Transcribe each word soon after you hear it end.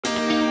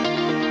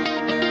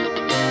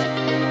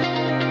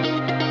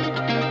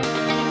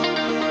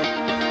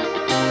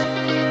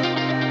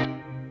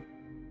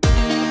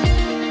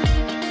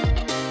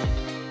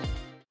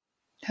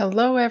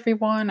Hello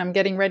everyone, I'm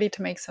getting ready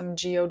to make some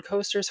geode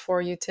coasters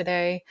for you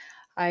today.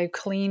 I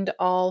cleaned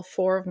all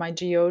 4 of my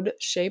geode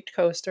shaped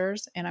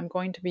coasters and I'm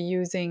going to be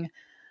using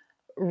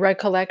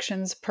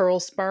Recollections Pearl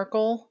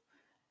Sparkle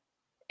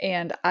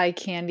and Eye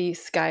Candy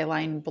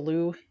Skyline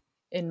Blue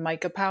in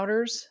mica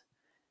powders.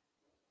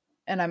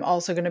 And I'm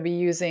also going to be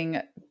using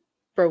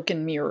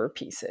broken mirror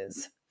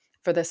pieces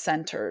for the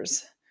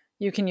centers.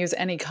 You can use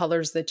any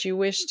colors that you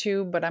wish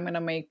to, but I'm going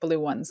to make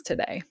blue ones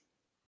today.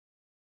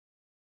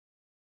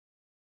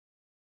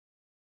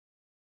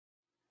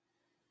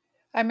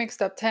 I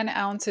mixed up 10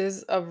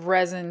 ounces of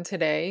resin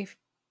today,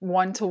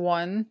 1 to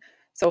 1.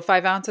 So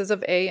 5 ounces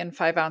of A and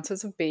 5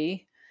 ounces of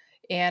B.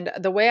 And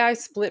the way I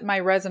split my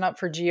resin up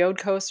for geode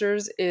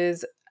coasters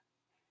is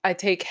I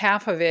take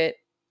half of it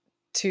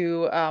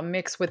to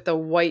mix with the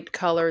white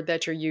color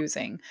that you're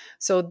using.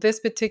 So this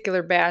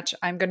particular batch,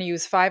 I'm going to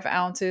use 5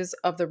 ounces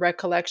of the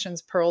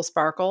Recollections Pearl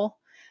Sparkle.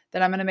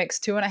 Then I'm going to mix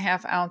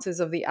 2.5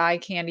 ounces of the Eye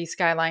Candy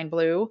Skyline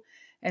Blue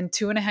and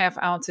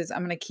 2.5 ounces I'm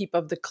going to keep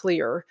of the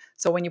clear.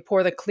 So when you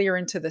pour the clear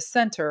into the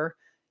center,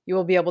 you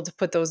will be able to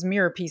put those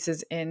mirror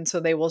pieces in so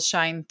they will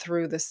shine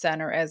through the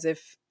center as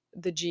if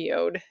the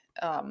geode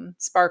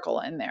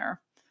sparkle in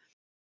there.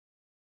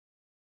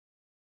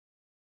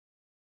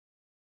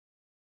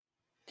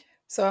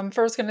 So I'm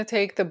first going to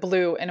take the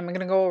blue and I'm going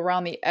to go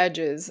around the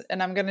edges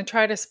and I'm going to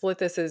try to split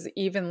this as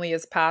evenly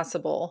as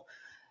possible.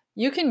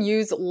 You can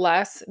use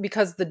less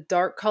because the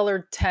dark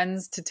color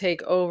tends to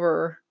take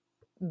over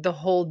the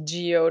whole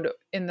geode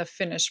in the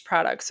finished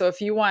product. So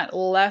if you want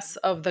less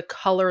of the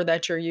color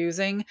that you're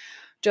using,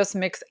 just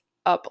mix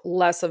up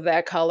less of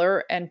that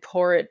color and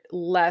pour it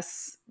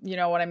less, you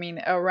know what I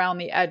mean, around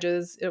the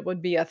edges. It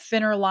would be a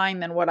thinner line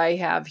than what I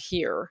have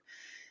here.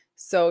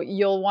 So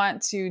you'll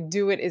want to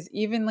do it as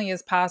evenly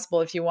as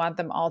possible if you want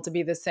them all to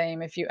be the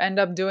same. If you end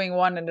up doing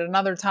one at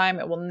another time,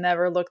 it will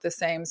never look the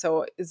same.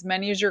 So as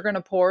many as you're going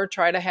to pour,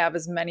 try to have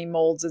as many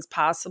molds as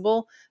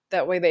possible.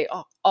 That way they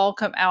all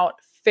come out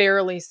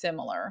fairly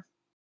similar.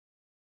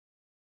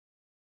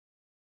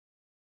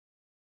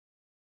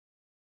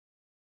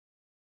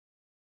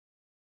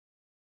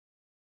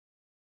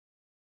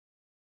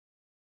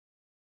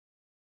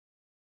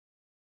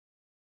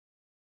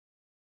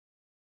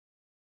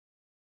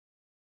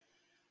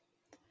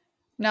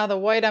 Now the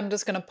white, I'm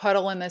just going to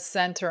puddle in the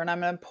center and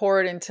I'm going to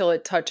pour it until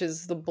it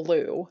touches the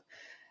blue.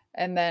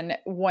 And then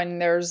when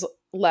there's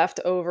left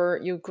over,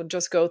 you could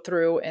just go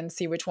through and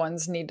see which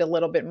ones need a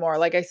little bit more.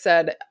 Like I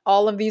said,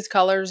 all of these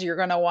colors, you're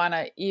going to want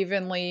to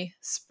evenly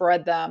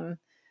spread them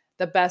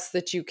the best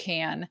that you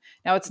can.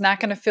 Now it's not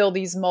going to fill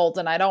these molds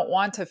and I don't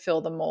want to fill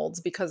the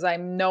molds because I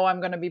know I'm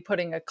going to be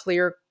putting a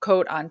clear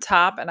coat on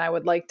top and I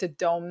would like to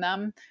dome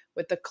them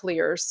with the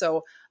clear.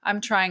 So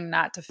I'm trying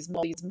not to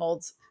fill these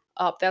molds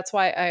up. That's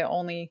why I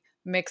only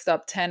mixed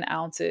up 10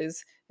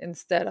 ounces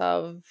instead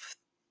of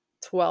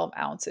 12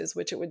 ounces,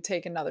 which it would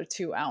take another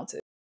 2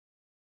 ounces.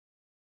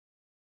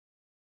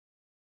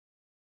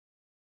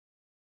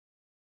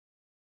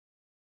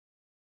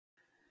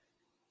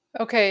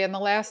 Okay, and the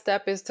last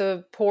step is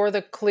to pour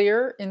the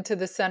clear into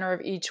the center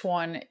of each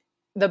one,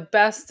 the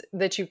best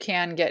that you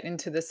can get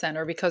into the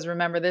center, because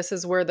remember, this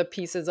is where the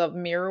pieces of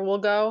mirror will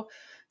go.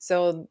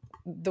 So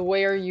the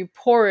way you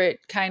pour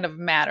it kind of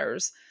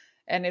matters.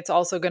 And it's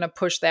also going to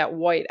push that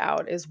white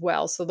out as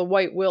well. So the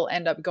white will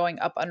end up going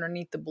up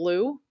underneath the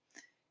blue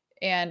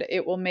and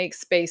it will make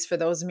space for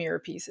those mirror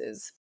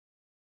pieces.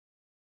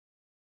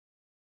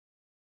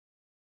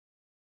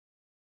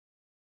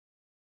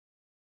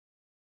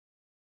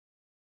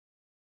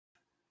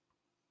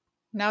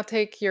 Now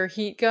take your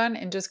heat gun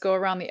and just go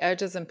around the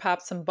edges and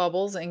pop some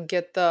bubbles and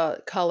get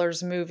the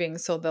colors moving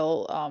so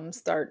they'll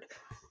start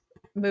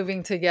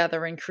moving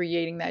together and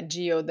creating that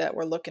geode that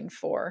we're looking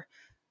for.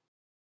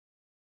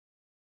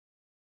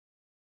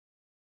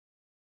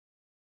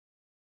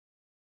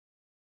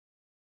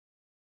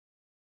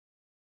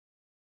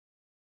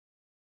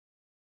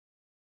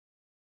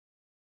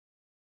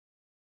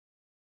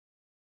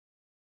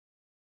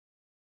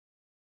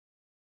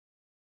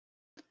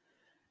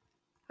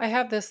 I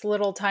have this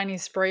little tiny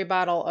spray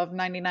bottle of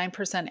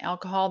 99%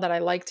 alcohol that I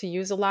like to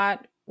use a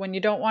lot. When you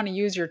don't want to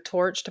use your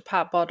torch to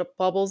pop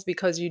bubbles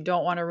because you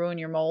don't want to ruin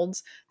your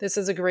molds, this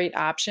is a great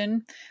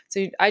option.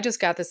 So I just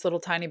got this little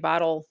tiny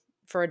bottle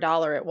for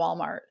 $1 at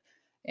Walmart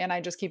and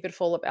I just keep it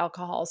full of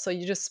alcohol. So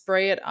you just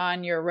spray it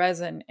on your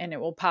resin and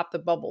it will pop the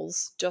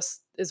bubbles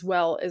just as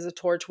well as a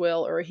torch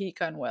will or a heat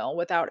gun will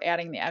without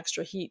adding the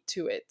extra heat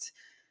to it.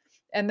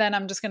 And then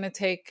I'm just going to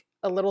take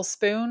a little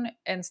spoon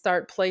and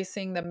start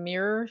placing the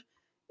mirror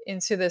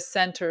into the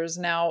centers.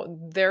 Now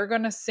they're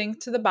going to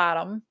sink to the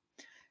bottom.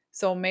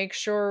 So make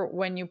sure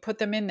when you put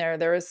them in there,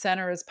 they're as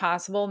center as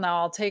possible. Now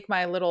I'll take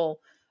my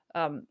little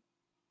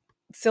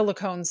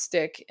silicone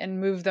stick and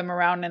move them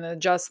around and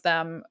adjust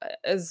them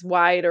as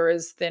wide or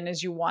as thin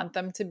as you want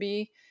them to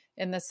be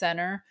in the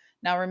center.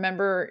 Now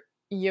remember,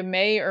 you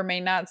may or may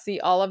not see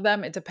all of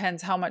them. It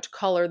depends how much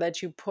color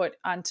that you put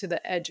onto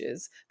the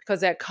edges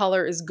because that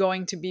color is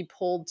going to be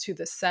pulled to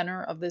the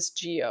center of this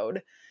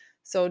geode.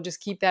 So just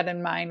keep that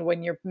in mind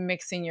when you're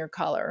mixing your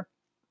color.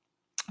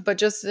 But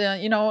just,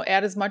 you know,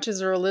 add as much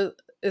as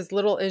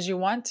little as you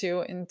want to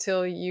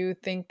until you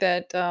think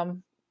that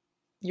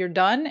you're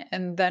done,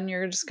 and then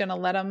you're just going to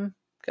let them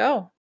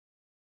go.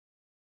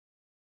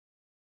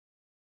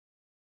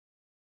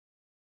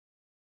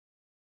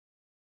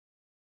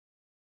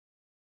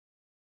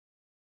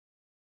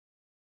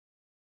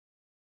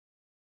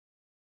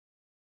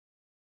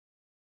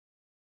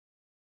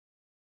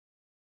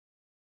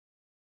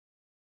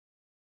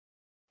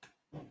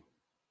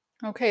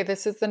 Okay,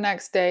 this is the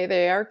next day.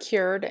 They are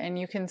cured, and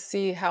you can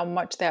see how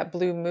much that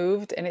blue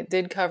moved, and it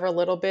did cover a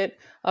little bit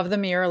of the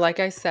mirror, like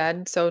I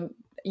said. So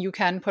you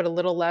can put a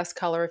little less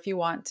color if you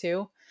want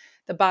to.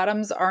 The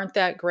bottoms aren't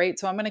that great,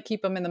 so I'm going to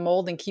keep them in the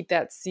mold and keep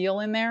that seal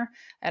in there.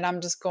 And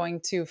I'm just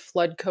going to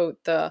flood coat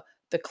the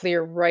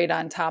clear right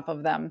on top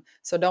of them.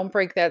 So don't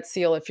break that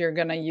seal if you're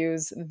going to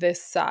use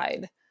this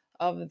side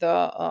of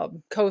the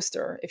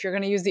coaster. If you're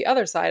going to use the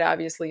other side,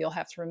 obviously you'll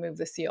have to remove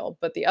the seal,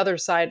 but the other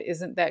side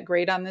isn't that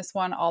great on this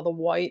one. All the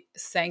white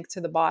sank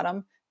to the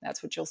bottom.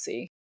 That's what you'll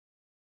see.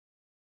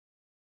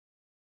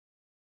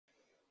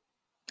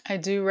 I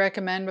do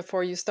recommend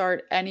before you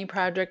start any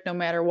project, no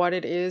matter what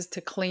it is,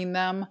 to clean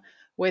them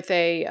with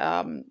a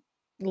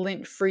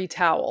lint-free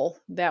towel.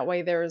 That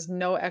way there is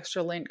no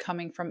extra lint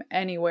coming from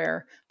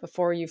anywhere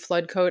before you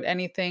flood coat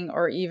anything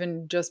or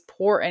even just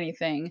pour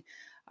anything.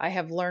 I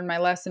have learned my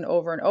lesson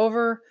over and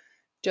over.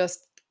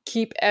 Just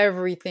keep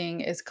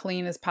everything as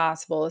clean as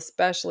possible,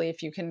 especially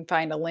if you can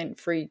find a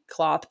lint-free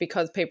cloth,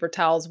 because paper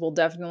towels will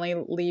definitely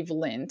leave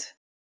lint.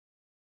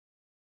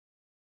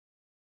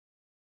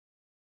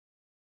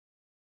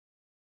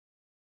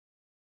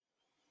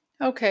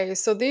 Okay,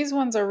 so these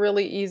ones are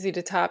really easy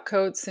to top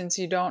coat since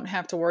you don't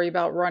have to worry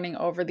about running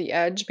over the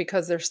edge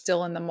because they're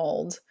still in the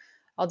mold.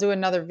 I'll do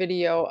another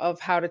video of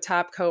how to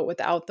top coat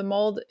without the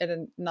mold at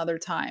another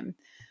time.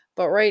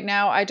 But right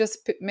now I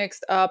just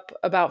mixed up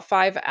about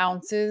 5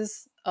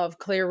 ounces of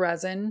clear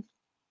resin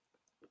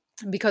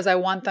because I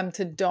want them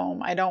to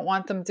dome. I don't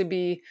want them to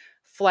be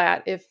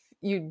flat.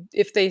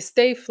 If they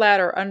stay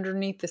flat or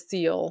underneath the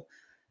seal,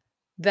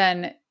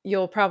 then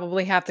you'll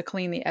probably have to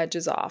clean the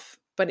edges off.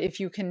 But if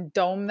you can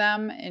dome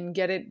them and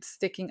get it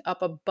sticking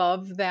up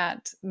above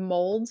that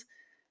mold,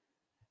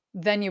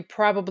 then you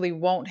probably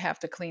won't have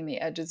to clean the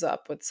edges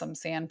up with some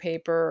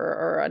sandpaper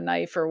or a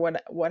knife or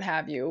what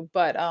have you.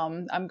 But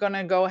I'm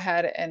gonna go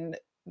ahead, and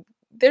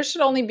there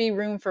should only be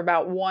room for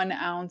about 1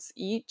 ounce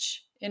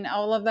each in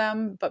all of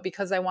them. But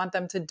because I want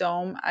them to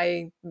dome,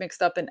 I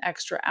mixed up an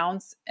extra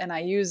ounce and I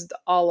used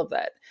all of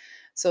that.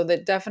 So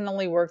that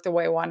definitely worked the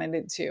way I wanted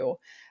it to.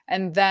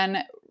 And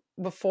then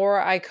before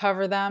I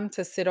cover them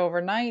to sit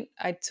overnight,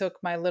 I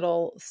took my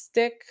little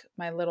stick,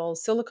 my little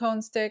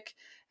silicone stick,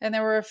 and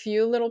there were a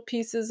few little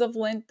pieces of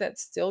lint that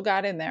still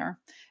got in there.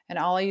 And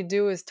all you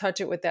do is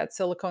touch it with that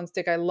silicone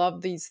stick. I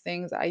love these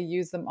things. I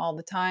use them all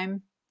the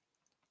time.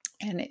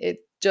 And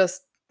it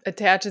just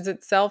attaches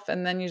itself,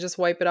 and then you just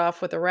wipe it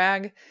off with a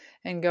rag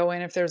and go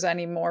in if there's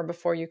any more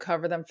before you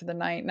cover them for the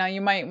night. Now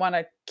you might want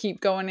to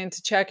keep going in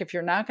to check if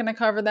you're not going to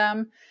cover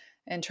them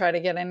and try to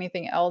get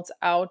anything else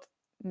out.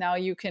 Now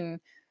you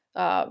can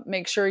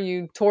make sure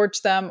you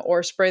torch them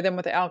or spray them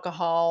with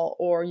alcohol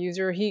or use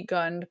your heat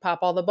gun to pop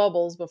all the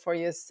bubbles before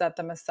you set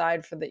them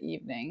aside for the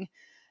evening.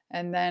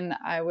 And then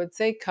I would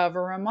say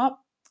cover them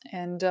up,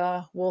 and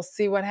we'll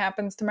see what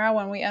happens tomorrow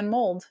when we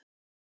unmold.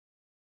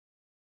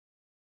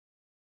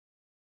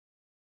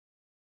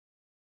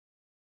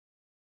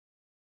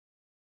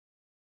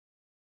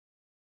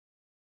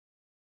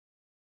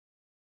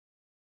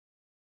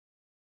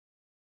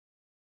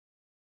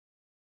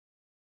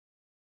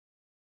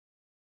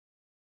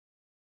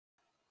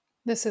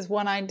 This is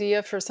one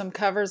idea for some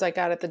covers I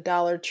got at the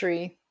Dollar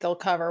Tree. They'll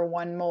cover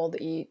 1 mold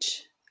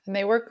each. And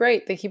they work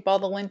great. They keep all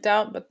the lint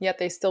out, but yet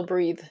they still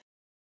breathe.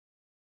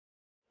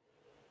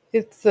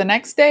 It's the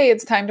next day.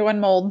 It's time to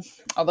unmold.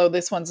 Although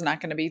this one's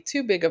not going to be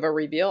too big of a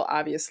reveal,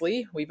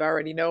 obviously. We've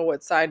already know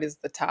what side is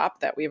the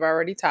top that we've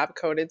already top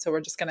coated. So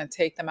we're just going to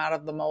take them out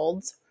of the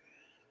molds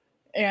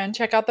and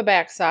check out the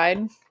back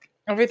side.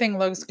 Everything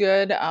looks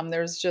good.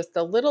 There's just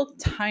a little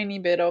tiny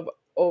bit of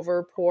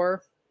over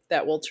pour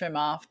that we'll trim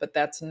off, but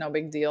that's no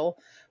big deal.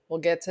 We'll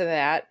get to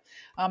that.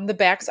 The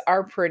backs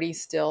are pretty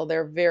still.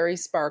 They're very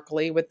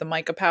sparkly with the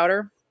mica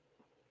powder.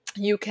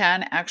 You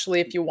can actually,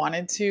 if you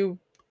wanted to,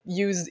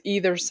 use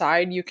either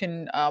side. You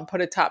can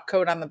put a top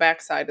coat on the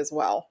back side as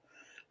well.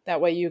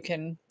 That way you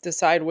can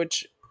decide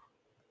which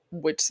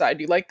side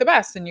you like the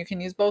best, and you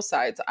can use both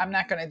sides. I'm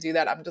not going to do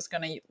that. I'm just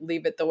going to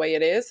leave it the way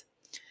it is.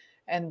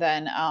 And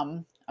then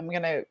I'm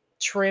going to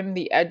trim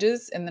the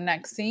edges in the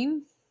next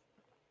scene.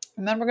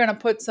 And then we're going to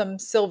put some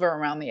silver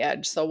around the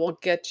edge. So we'll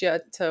get you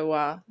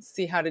to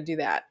see how to do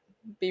that.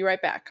 Be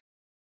right back.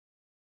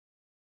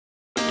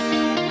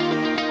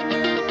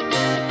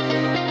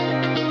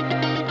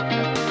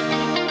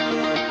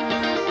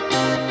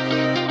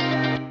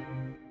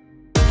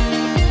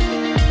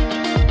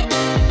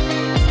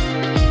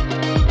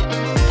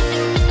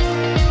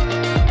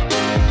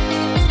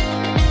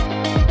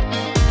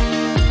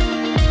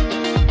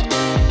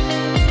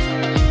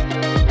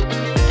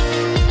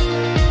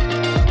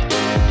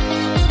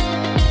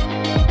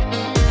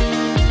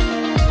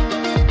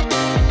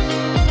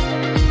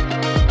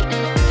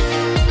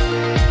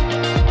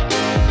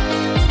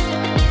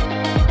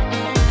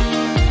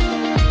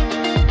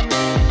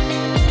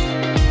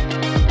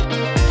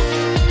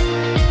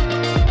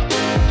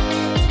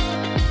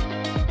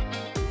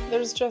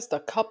 There's just a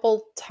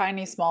couple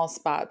tiny small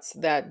spots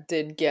that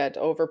did get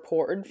over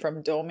poured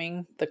from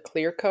doming the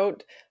clear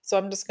coat. So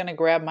I'm just going to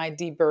grab my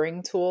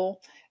deburring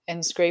tool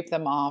and scrape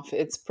them off.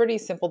 It's pretty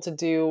simple to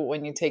do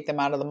when you take them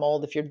out of the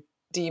mold. If you're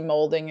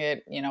demolding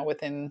it,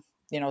 within,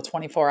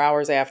 24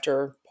 hours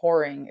after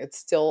pouring, it's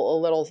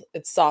still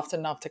it's soft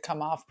enough to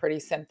come off pretty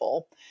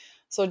simple.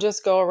 So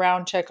just go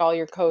around, check all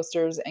your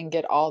coasters and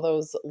get all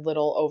those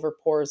little over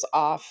pours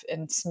off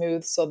and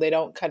smooth so they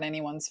don't cut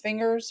anyone's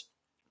fingers.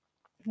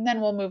 And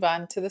then we'll move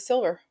on to the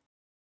silver.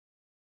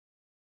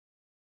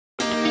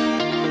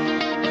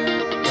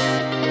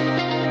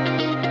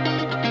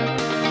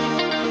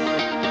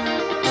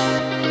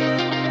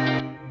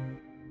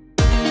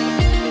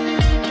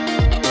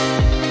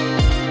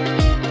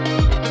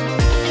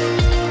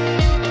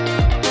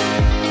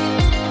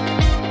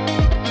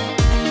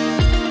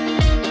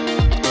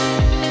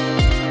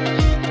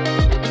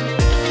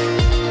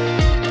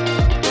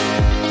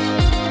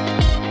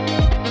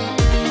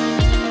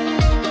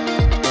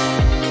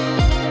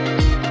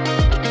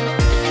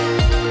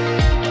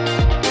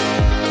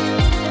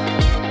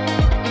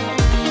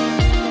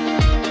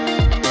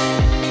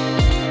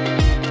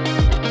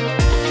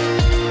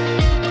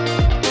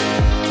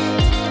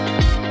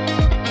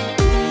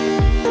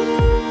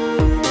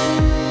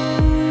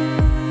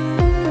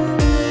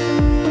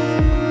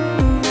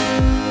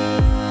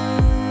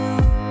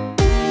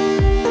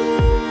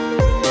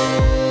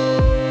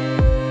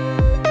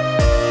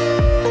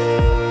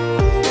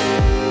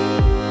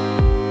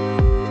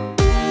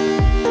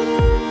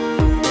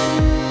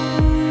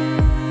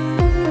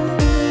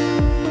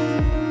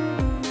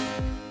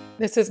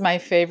 This is my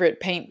favorite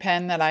paint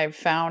pen that I've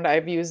found.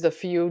 I've used a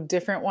few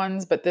different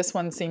ones, but this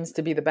one seems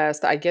to be the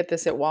best. I get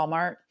this at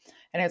Walmart,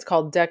 and it's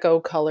called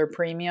Deco Color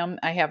Premium.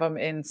 I have them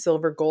in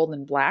silver, gold,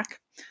 and black.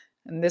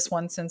 And this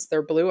one, since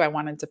they're blue, I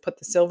wanted to put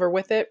the silver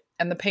with it.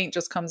 And the paint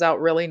just comes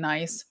out really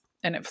nice,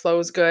 and it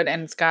flows good,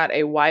 and it's got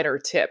a wider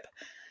tip.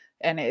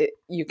 And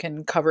you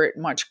can cover it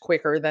much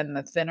quicker than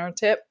the thinner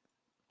tip.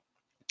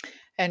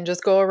 And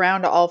just go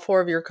around all four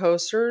of your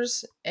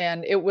coasters,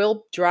 and it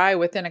will dry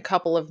within a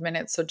couple of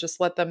minutes, so just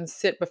let them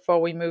sit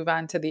before we move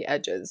on to the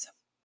edges.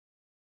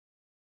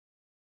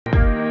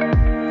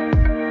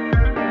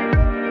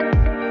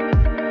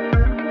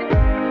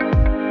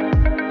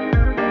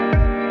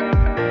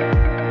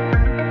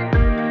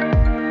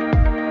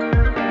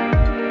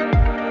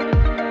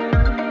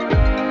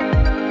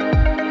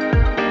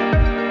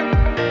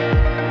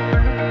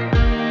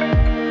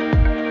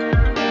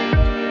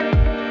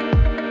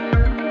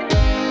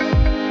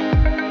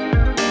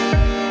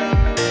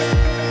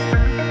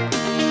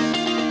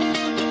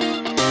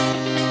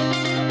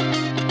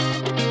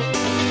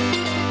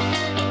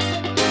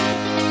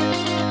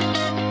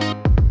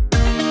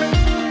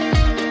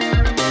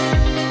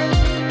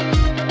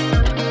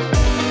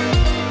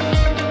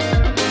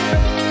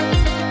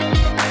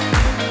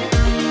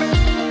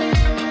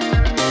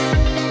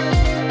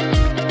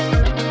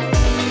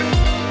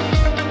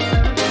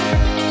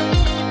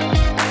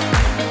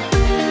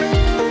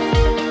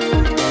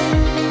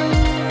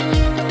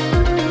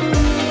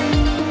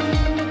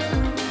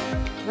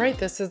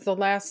 This is the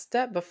last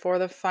step before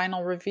the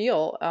final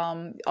reveal.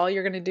 All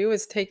you're going to do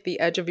is take the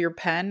edge of your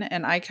pen,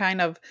 and I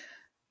kind of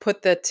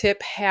put the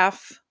tip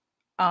half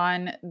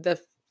on the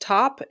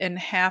top and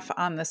half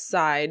on the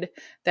side.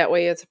 That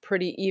way it's a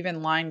pretty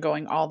even line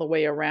going all the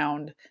way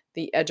around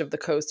the edge of the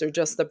coaster,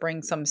 just to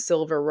bring some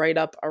silver right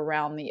up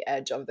around the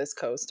edge of this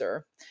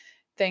coaster.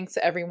 Thanks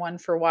everyone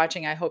for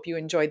watching. I hope you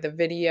enjoyed the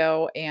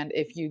video, and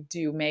if you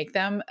do make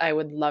them, I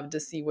would love to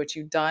see what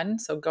you've done.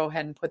 So go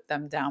ahead and put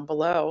them down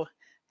below.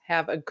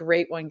 Have a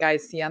great one,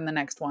 guys. See you on the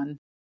next one.